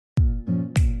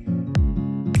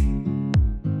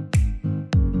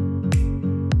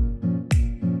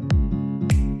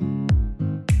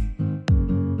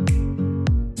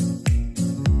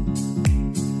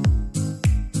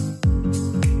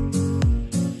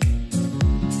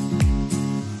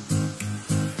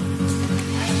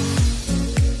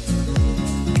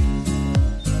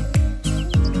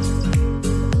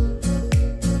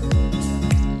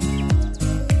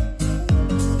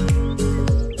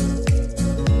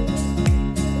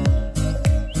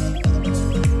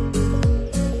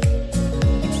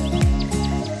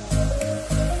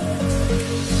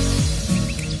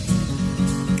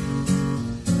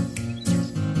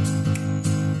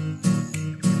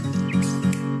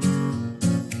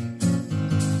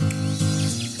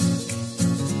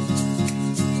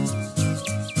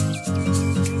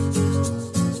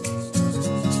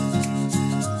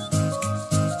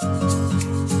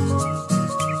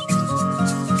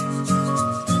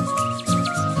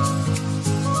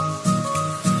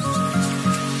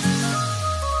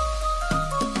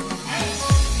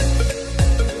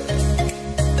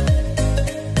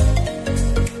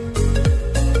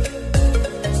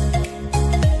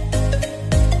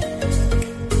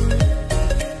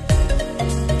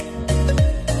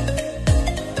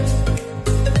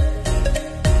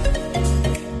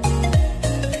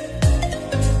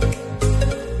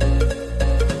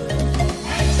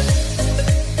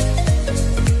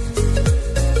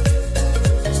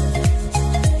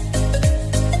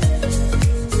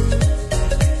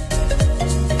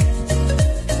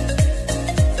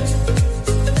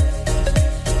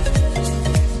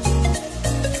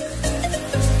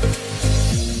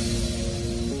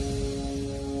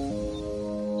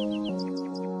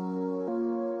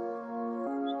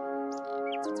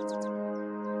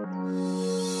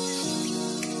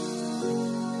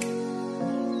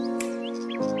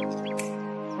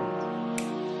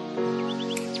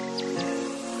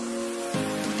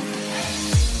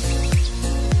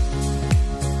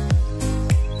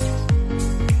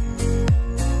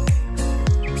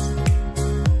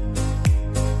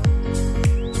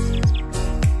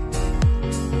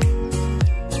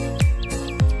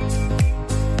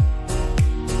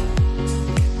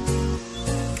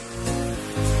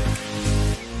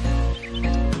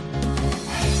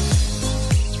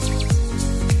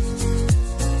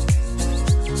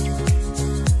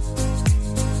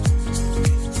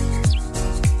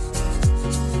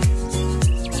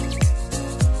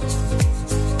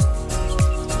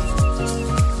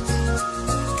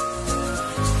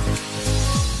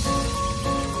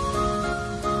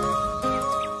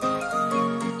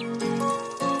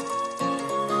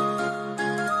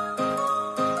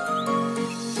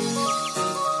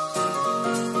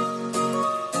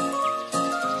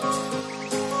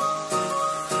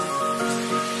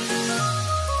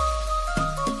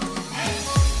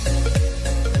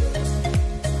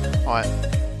Right.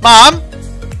 Mum!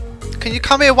 Can you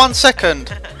come here 1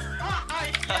 second?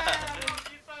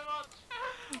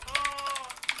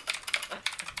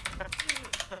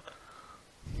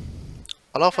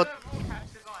 I'll offer...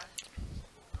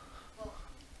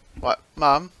 Right,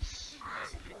 Mum.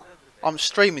 I'm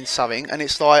streaming something and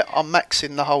it's like I'm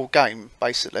maxing the whole game,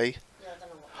 basically.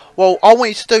 Well, I want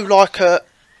you to do like a...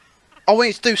 I want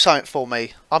you to do something for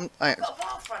me.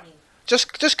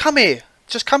 Just come here.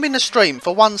 Just come in the stream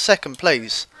for 1 second,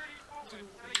 please.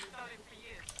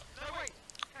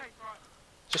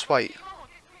 Just wait.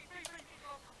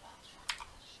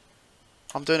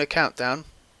 I'm doing a countdown.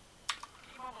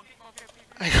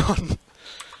 Hang on.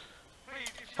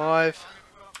 5,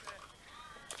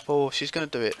 4. She's gonna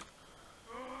do it.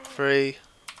 3,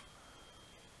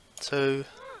 2,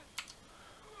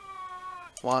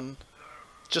 1.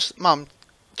 Just, Mum,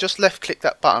 just left click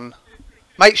that button.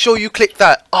 Make sure you click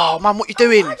that. Oh, Mum, what are you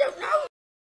doing? I don't know.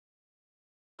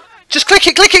 Just click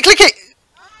it, click it, click it.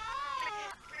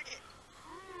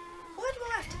 Why do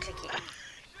I have to click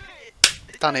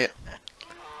it? Done it.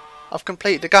 I've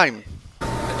completed the game.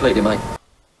 Completely, mate.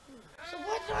 So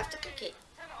why do I have to click it?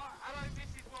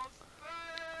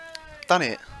 Done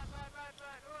it.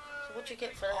 So what do you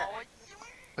get for that?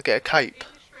 I get a cape.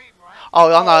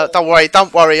 Oh, I know. Don't worry.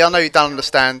 Don't worry. I know you don't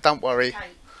understand. Don't worry.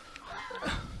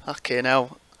 Okay,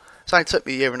 now. It's only took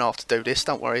me a year and a half to do this.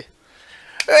 Don't worry.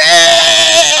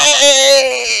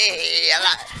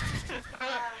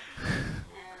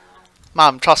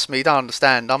 Mum, trust me. You don't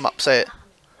understand. I'm upset.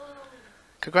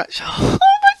 Congrats. Oh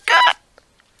my god.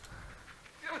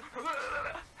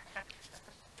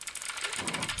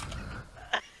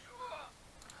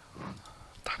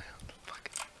 Done it.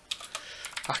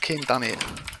 Fucking done it.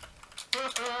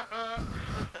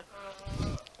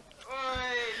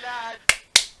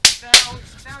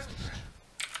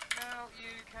 Now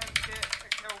you can get a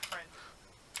girlfriend.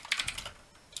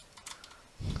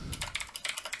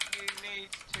 You need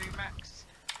to max.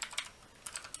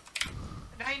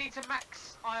 Now you need to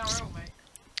max IRL, mate.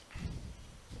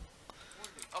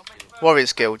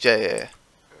 Warriors Guild, yeah.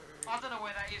 I don't know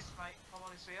where that is, mate, if I'm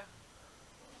honest with you.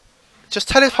 Just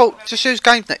teleport, just use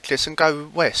Game Necklace and go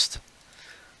west.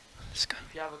 Let's go.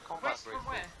 If you have a combat West from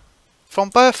where? From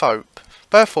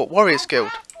Burthorpe, Warriors Guild.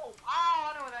 Oh,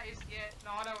 I know where that is. Yeah,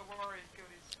 no, I know where Warriors Guild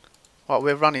is. Right,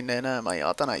 we're running there now, mate.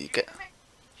 I don't know, you get... Do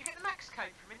you get the max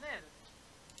cape from in there then?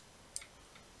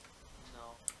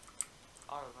 No.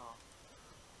 I don't know.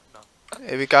 No.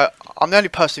 Here we go. I'm the only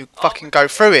person who fucking go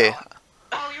through here.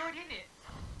 Oh, you're already in it.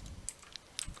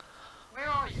 Where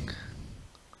are you?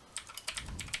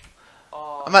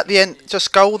 Oh, I'm at the end.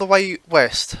 Just go all the way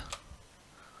west.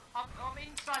 I'm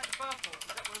inside the purple. Is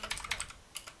that what it looks like?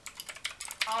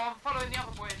 Oh, I'm following the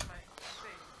other boys, mate. I can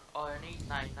see. Oh, I need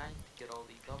 99 to get all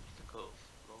these obstacles.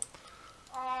 Lol.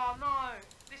 Oh no,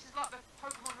 this is like the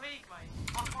Pokemon League, mate.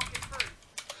 I can't get through.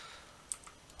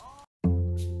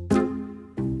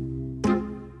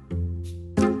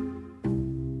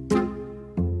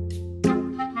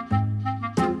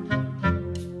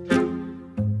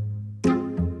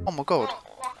 Oh my god. I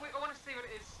want to see what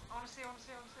it is. I want to see.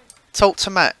 Talk to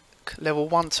Mac, level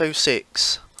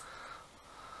 126.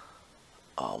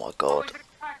 Oh my god. Oh, is it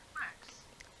Max?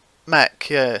 Mac,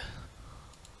 yeah.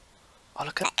 Oh,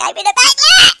 look at... That gave me the back,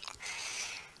 yeah!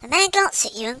 The man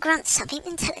glances at you and grunts something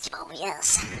intelligible,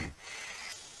 yes.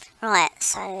 Right,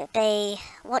 so B,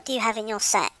 what do you have in your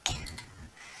sack?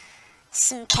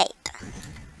 Some cape.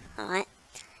 Alright.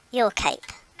 Your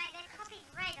cape. Mate, they've copied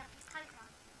red off of Pokemon.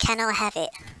 Can I have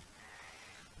it?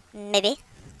 Maybe.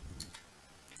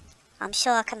 I'm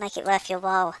sure I can make it worth your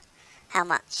while. How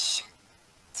much?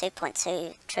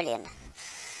 2.2 trillion.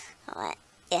 Alright.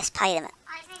 Yes, pay them.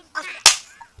 I think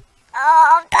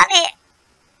Oh, I've done it!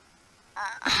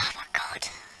 Oh my god.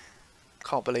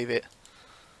 Can't believe it.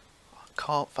 I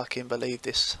can't fucking believe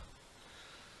this.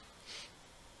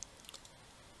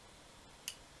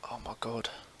 Oh my god.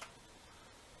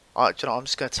 Alright, do you know, I'm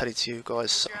just going to tell it to you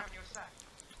guys. Do you have in your sack?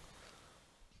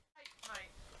 Hey, mate.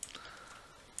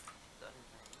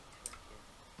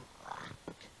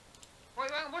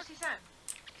 Wait, what's he saying?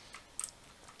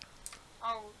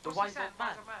 Oh, The what's wise he saying? old man.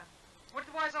 Wise old man. What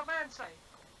did the wise old man say?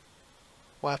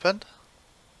 What happened?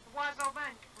 The wise old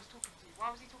man was talking to you.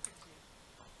 Why was he talking to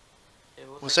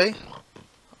you? Was he?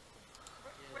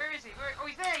 Where is he? Oh,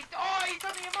 he's there. He's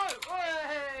done the emote.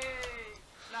 Hey!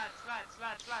 Lads.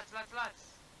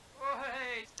 Oh,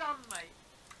 hey, it's done, mate.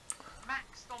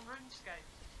 Maxed on RuneScape.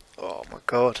 Oh my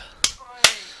god. Oi.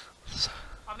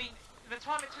 I mean, the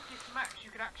time it took you to max, you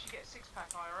could actually get a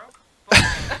six-pack IRL.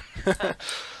 But,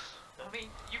 I mean,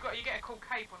 you get a cool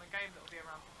cape on a game that'll be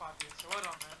around for 5 years. So well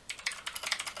done, man.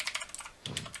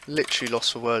 Literally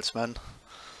lost for words, man.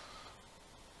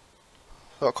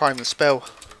 I can't even spell.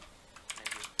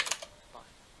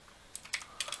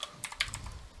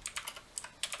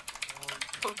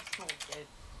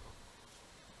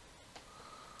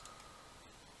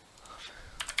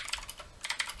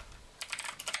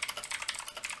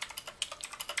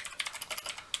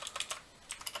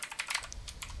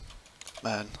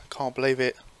 Man, can't believe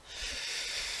it.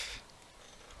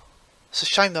 It's a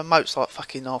shame the moat's like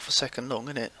fucking half a second long,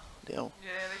 isn't it? Deal.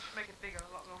 Yeah, they should make it bigger,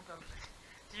 a lot longer.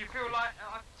 Do you feel like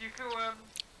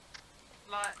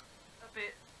a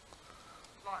bit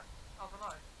like, I don't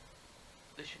know?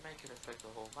 They should make it affect the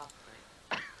whole map,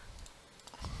 mate.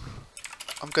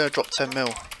 I'm gonna drop 10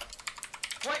 mil.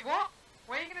 Wait, what?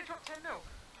 Where are you gonna drop 10 mil?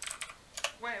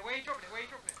 Where are you dropping it? Where are you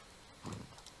dropping it?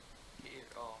 Here,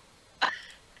 oh.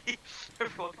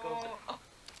 Everyone goes. Oh.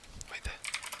 Wait there.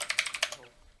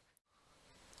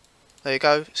 There you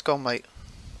go, it's gone, mate.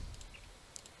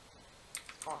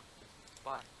 Come on,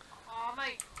 bye. Oh,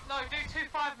 mate, no, do 2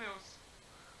 5 mils.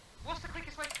 What's the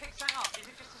quickest way to pick something up? Is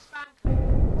it just a spam click?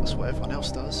 That's what everyone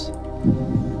else does.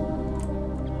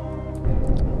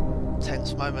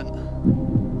 Tense moment.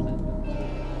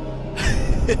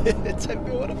 10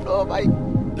 mil on the floor, mate.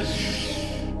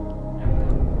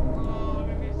 Oh, I'm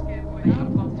gonna be a scared boy. I've Now.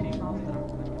 got 2 faster.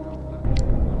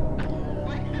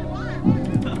 Wait, why?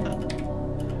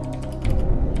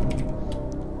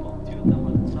 Well, 2 of them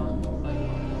at the time.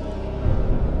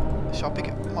 Shall I pick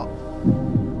it up? How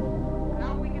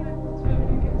are we gonna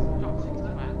get some Drop 60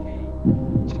 man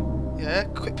key. Yeah,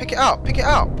 quick, pick it up, pick it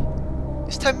up.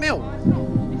 It's 10 mil. Oh,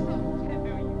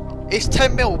 It's it's not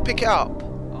 10 mil, you fucking 10 mil, pick it up.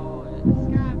 Oh,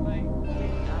 scam, mate.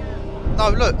 No,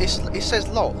 look, it says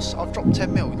lots. I've dropped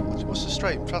 10 mil. What's the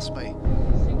stream? Trust me.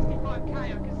 65k, I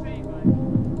can see,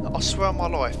 mate. I swear on my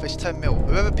life, it's 10 mil.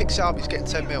 Whoever picks it up is getting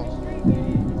 10 mil. It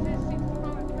says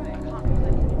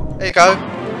 65k. There you go.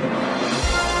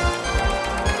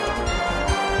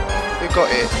 Who got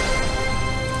it?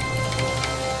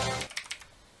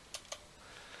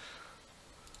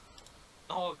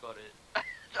 Oh, I got it.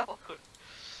 No, I got it.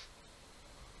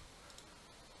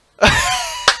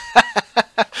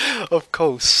 Of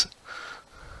course.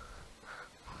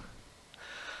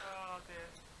 Oh, dear.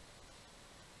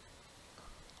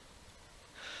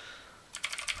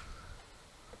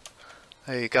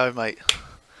 There you go, mate.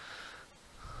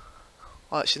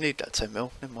 I actually need that 10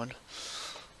 mil. Never mind.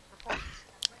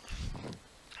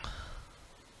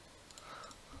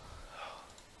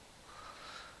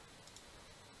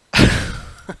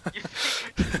 You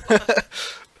think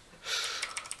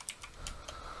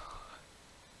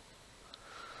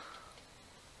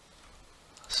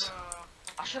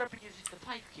I should have been using the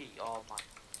 5 key. Oh my.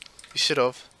 You should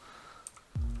have.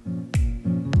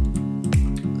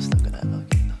 Let's look at that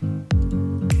again.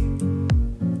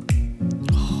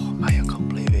 Oh, mate, I can't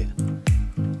believe it.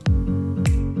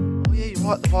 Oh, yeah, you're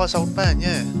right, the wise old man,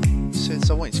 yeah. Says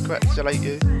I wanted to congratulate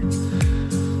you.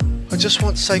 I just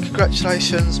want to say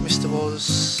congratulations, Mr.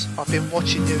 Woz. I've been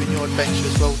watching you in your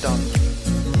adventures. Well done.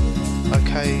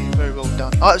 Okay, very well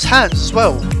done. Oh, it was Hans as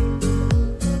well.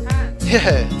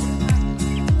 Yeah.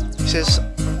 He says,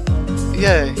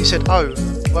 yeah, he said, oh,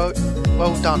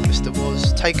 well done, Mr.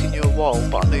 Woz. Taken you a while,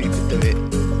 but I knew you could do it.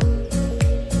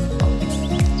 I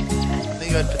knew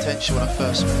you had potential when I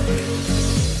first met you.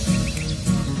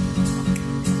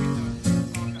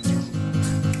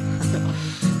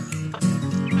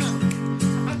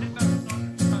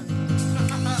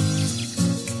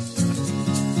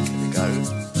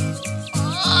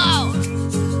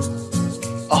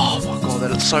 Oh my god, they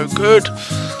look so good!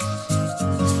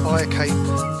 Fire cape.